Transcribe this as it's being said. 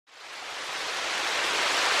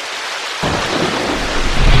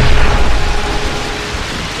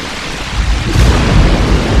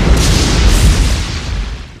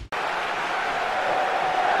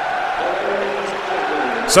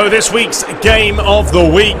So this week's game of the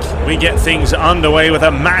week, we get things underway with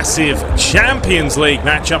a massive Champions League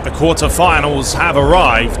matchup. The quarter-finals have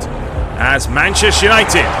arrived as Manchester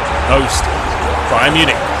United host Bayern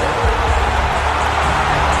Munich.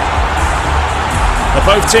 They're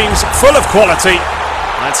both teams full of quality.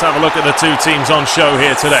 Let's have a look at the two teams on show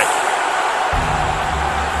here today.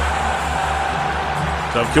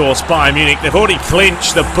 So of course Bayern Munich, they've already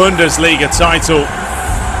clinched the Bundesliga title.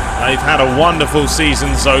 They've had a wonderful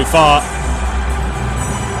season so far.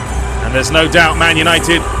 And there's no doubt Man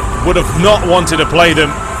United would have not wanted to play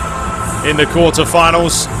them in the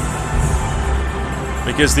quarter-finals,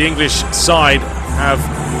 because the English side have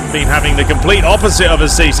been having the complete opposite of a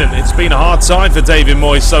season. It's been a hard time for David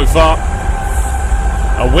Moyes so far.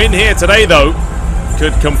 A win here today, though,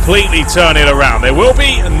 could completely turn it around. They will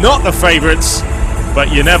be not the favourites,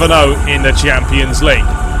 but you never know in the Champions League.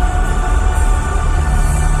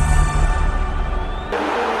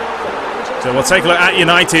 So we'll take a look at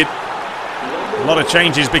United. A lot of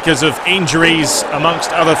changes because of injuries, amongst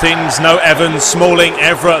other things. No Evans, Smalling,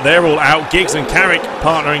 Evra, they're all out. Giggs and Carrick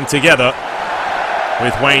partnering together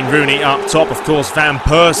with Wayne Rooney up top. Of course, Van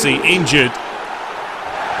Persie injured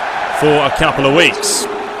for a couple of weeks.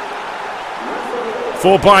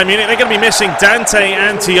 For Bayern Munich, they're going to be missing Dante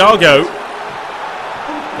and Thiago,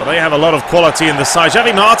 but they have a lot of quality in the side.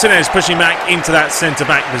 Javi Martinez pushing back into that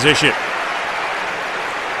centre-back position.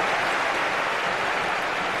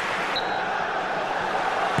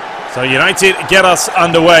 So United get us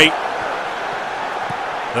underway.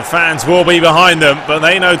 The fans will be behind them, but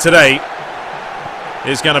they know today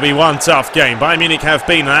is going to be one tough game. Bayern Munich have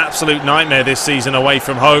been an absolute nightmare this season away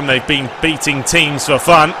from home. They've been beating teams for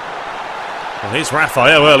fun. Well, here's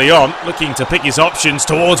Raphael early on, looking to pick his options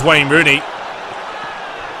towards Wayne Rooney.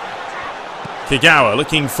 Kagawa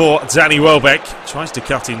looking for Danny Welbeck. Tries to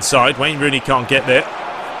cut inside. Wayne Rooney can't get there.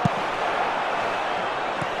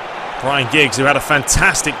 Ryan Giggs, who had a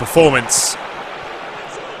fantastic performance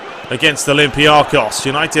against Olympiacos.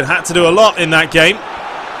 United had to do a lot in that game.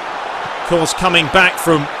 Of course, coming back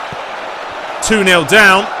from 2-0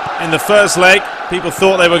 down in the first leg, people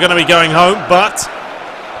thought they were going to be going home, but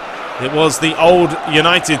it was the old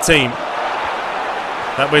United team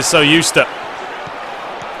that we're so used to.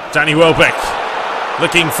 Danny Welbeck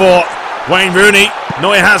looking for Wayne Rooney.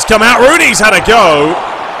 Neuer has come out. Rooney's had a go.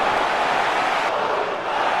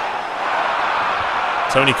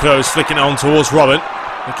 Toni Kroos flicking on towards Robin,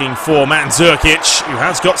 looking for Mandzukic, who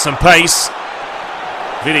has got some pace.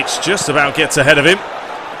 Vidic just about gets ahead of him.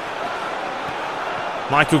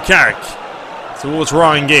 Michael Carrick towards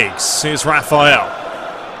Ryan Giggs. Here's Raphael.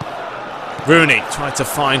 Rooney tried to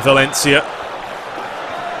find Valencia.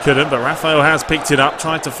 Couldn't, but Raphael has picked it up.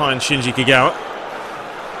 Tried to find Shinji Kagawa.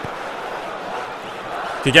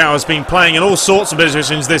 Kagawa's been playing in all sorts of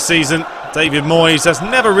positions this season. David Moyes has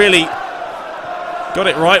never really got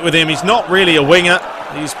it right with him. He's not really a winger.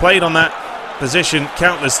 He's played on that position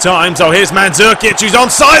countless times. Oh, here's Mandzukic, who's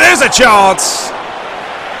onside. There's a chance.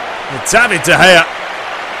 David De Gea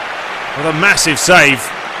with a massive save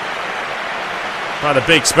by the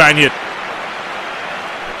big Spaniard.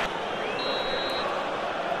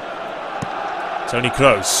 Toni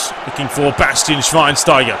Kroos looking for Bastian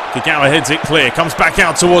Schweinsteiger. Kagawa heads it clear. Comes back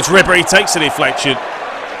out towards Ribery. Takes a deflection.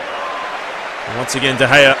 And once again, De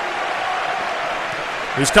Gea,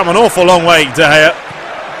 who's come an awful long way, De Gea,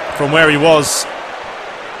 from where he was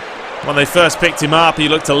when they first picked him up. He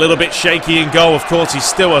looked a little bit shaky in goal. Of course, he's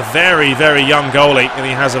still a very, very young goalie, and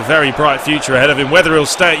he has a very bright future ahead of him. Whether he'll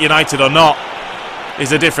stay at United or not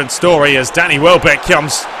is a different story, as Danny Welbeck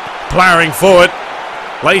comes ploughing forward.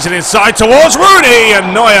 Lays it inside towards Rooney,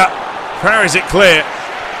 and Neuer parries it clear.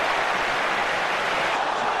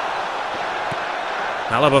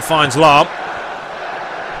 Alaba finds Lahm.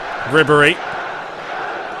 Ribery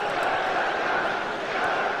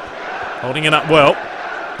holding it up well.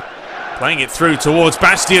 Playing it through towards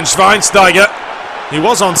Bastian Schweinsteiger. He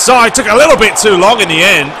was onside, took a little bit too long in the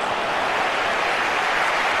end.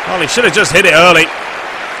 Well, he should have just hit it early.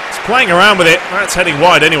 He's playing around with it. That's heading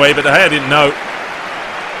wide anyway, but De Gea didn't know.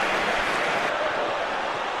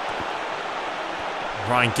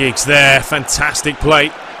 Ryan Giggs there, fantastic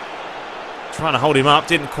play. Trying to hold him up,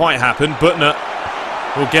 didn't quite happen. Butner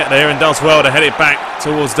will get there and does well to head it back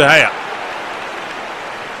towards De Gea.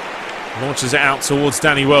 Launches it out towards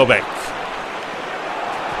Danny Welbeck.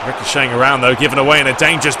 Ricocheting around though, given away in a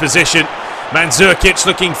dangerous position. Mandzukic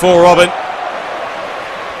looking for Robin.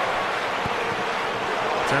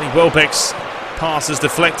 Danny Welbeck's pass is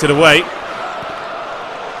deflected away.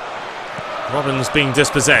 Robin's being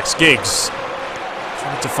dispossessed. Giggs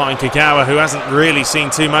trying to find Kagawa, who hasn't really seen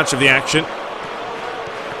too much of the action.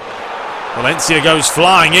 Valencia goes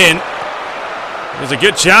flying in. It was a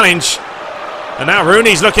good challenge. And now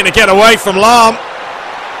Rooney's looking to get away from Lahm.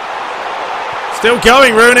 Still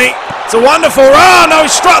going, Rooney. It's a wonderful run. No, he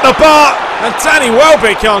struck the bar. And Danny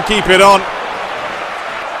Welbeck can't keep it on.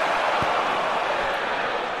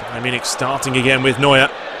 Bayern Munich starting again with Neuer.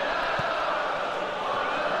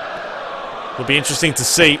 Will be interesting to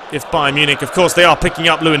see if Bayern Munich, of course they are picking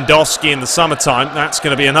up Lewandowski in the summertime. That's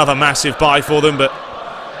going to be another massive buy for them, but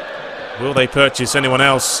will they purchase anyone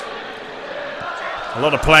else? A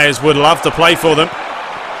lot of players would love to play for them.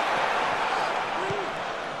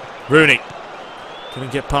 Rooney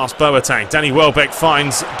couldn't get past Boateng. Danny Welbeck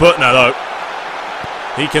finds Butner though.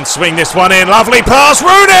 He can swing this one in. Lovely pass.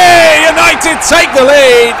 Rooney! United take the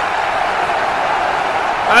lead.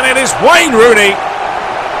 And it is Wayne Rooney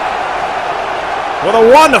with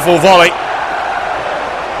a wonderful volley.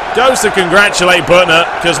 Goes to congratulate Butner,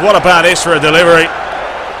 because what about this for a delivery?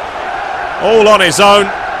 All on his own.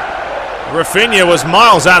 Rafinha was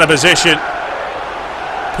miles out of position.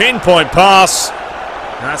 Pinpoint pass.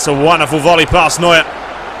 That's a wonderful volley past Neuer.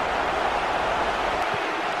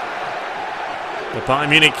 But Bayern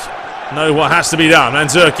Munich know what has to be done.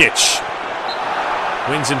 Mandzukic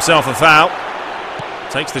wins himself a foul.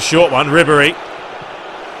 Takes the short one. Ribéry.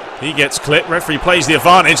 He gets clipped. Referee plays the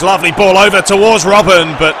advantage. Lovely ball over towards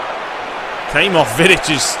Robben, but came off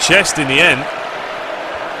Vidic's chest in the end.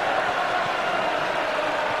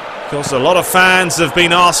 Of course, a lot of fans have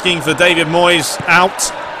been asking for David Moyes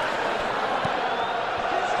out,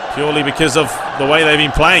 purely because of the way they've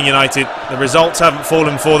been playing United. The results haven't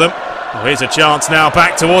fallen for them. Oh, here's a chance now,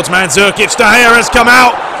 back towards Mandzukic. De Gea has come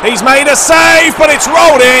out. He's made a save, but it's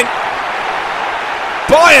rolled in.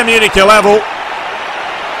 Bayern Munich are level.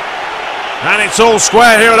 And it's all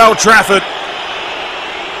square here at Old Trafford.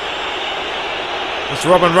 As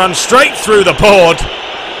Robben runs straight through the board.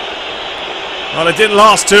 Well, it didn't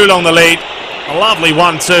last too long, the lead. A lovely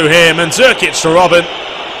 1-2 here. Mandzukic to Robben.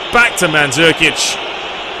 Back to Mandzukic.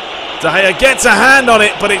 De Gea gets a hand on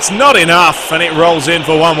it, but it's not enough, and it rolls in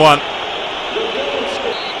for 1-1.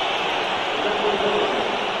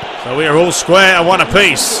 So we are all square and one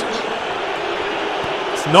apiece.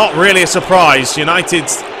 It's not really a surprise.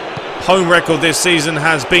 United's home record this season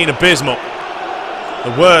has been abysmal.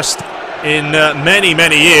 The worst in many,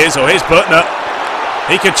 many years. Oh, here's Butner.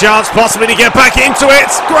 He could chance possibly to get back into it.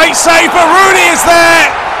 Great save, but Rooney is there.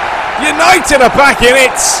 United are back in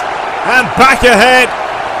it and back ahead.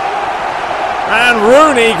 And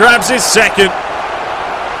Rooney grabs his second.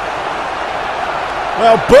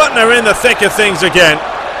 Well, Butner in the thick of things again.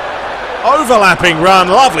 Overlapping run.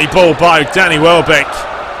 Lovely ball by Danny Welbeck.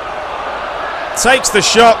 Takes the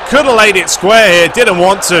shot. Could have laid it square here. Didn't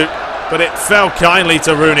want to. But it fell kindly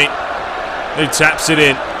to Rooney, who taps it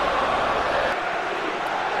in.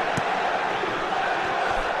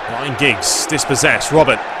 Ryan Giggs dispossessed.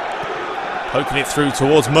 Robben poking it through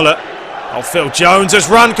towards Muller. Oh, Phil Jones has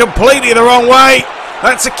run completely the wrong way.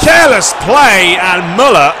 That's a careless play, and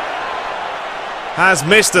Muller has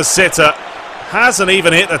missed a sitter. Hasn't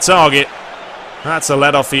even hit the target. That's a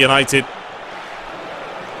let-off for United.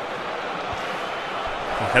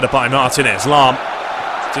 Header by Martinez. Lahm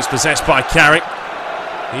dispossessed by Carrick.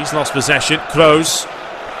 He's lost possession. Kroos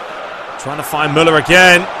trying to find Muller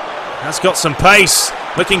again. Has got some pace.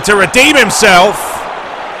 Looking to redeem himself.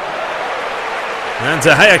 And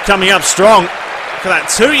De Gea coming up strong. Look at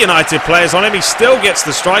that, 2 United players on him. He still gets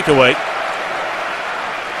the strike away.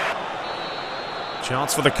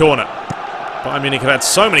 Chance for the corner. Bayern Munich have had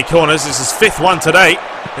so many corners. This is 5th one today.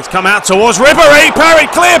 It's come out towards Ribéry.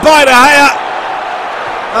 Parried clear by De Gea.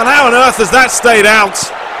 And how on earth has that stayed out?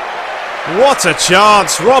 What a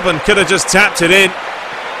chance. Robben could have just tapped it in.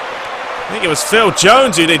 I think it was Phil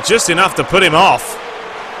Jones who did just enough to put him off.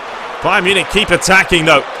 Bayern Munich keep attacking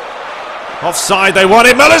though. Offside they want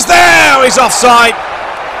it. Muller's there. He's offside.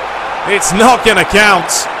 It's not going to count.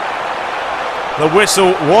 The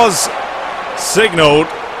whistle was signalled.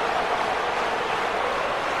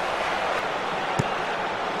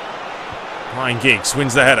 Ryan Giggs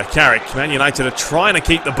wins the header. Carrick. Man United are trying to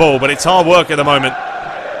keep the ball, but it's hard work at the moment.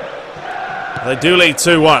 They do lead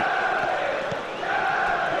 2-1.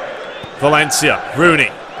 Valencia.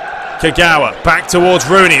 Rooney. Kagawa. Back towards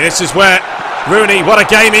Rooney. This is where Rooney, what a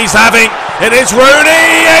game he's having. It is Rooney.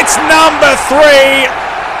 It's number 3.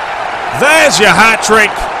 There's your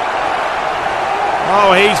hat-trick.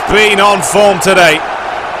 Oh, he's been on form today.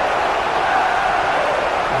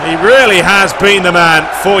 He really has been the man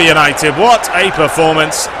for United. What a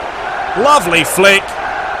performance. Lovely flick.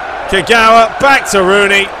 Kagawa back to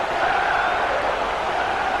Rooney.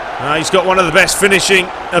 He's got one of the best finishing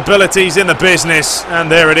abilities in the business.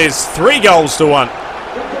 And there it is, 3-1.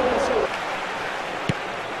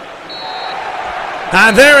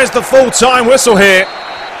 And there is the full-time whistle here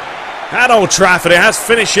at Old Trafford. It has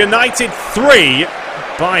finished United 3,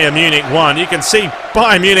 Bayern Munich 1. You can see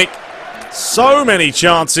Bayern Munich, so many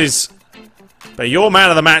chances. But your man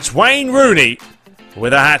of the match, Wayne Rooney,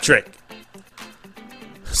 with a hat-trick.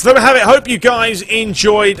 So there we have it. Hope you guys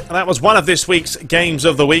enjoyed. That was one of this week's Games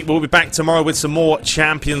of the Week. We'll be back tomorrow with some more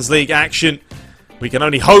Champions League action. We can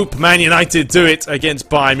only hope Man United do it against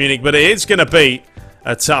Bayern Munich, but it is going to be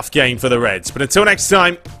a tough game for the Reds. But until next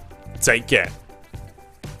time, take care.